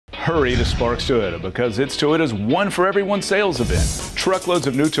hurry to Sparks Toyota because it's Toyota's One for Everyone sales event. Truckloads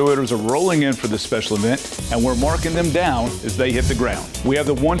of new Toyotas are rolling in for this special event, and we're marking them down as they hit the ground. We have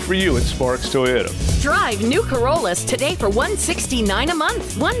the one for you at Sparks Toyota. Drive new Corollas today for $169 a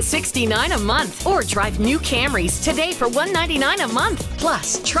month. $169 a month. Or drive new Camrys today for $199 a month.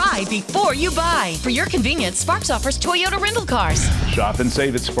 Plus, try before you buy. For your convenience, Sparks offers Toyota rental cars. Shop and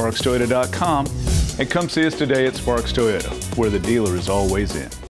save at sparkstoyota.com and come see us today at Sparks Toyota, where the dealer is always in.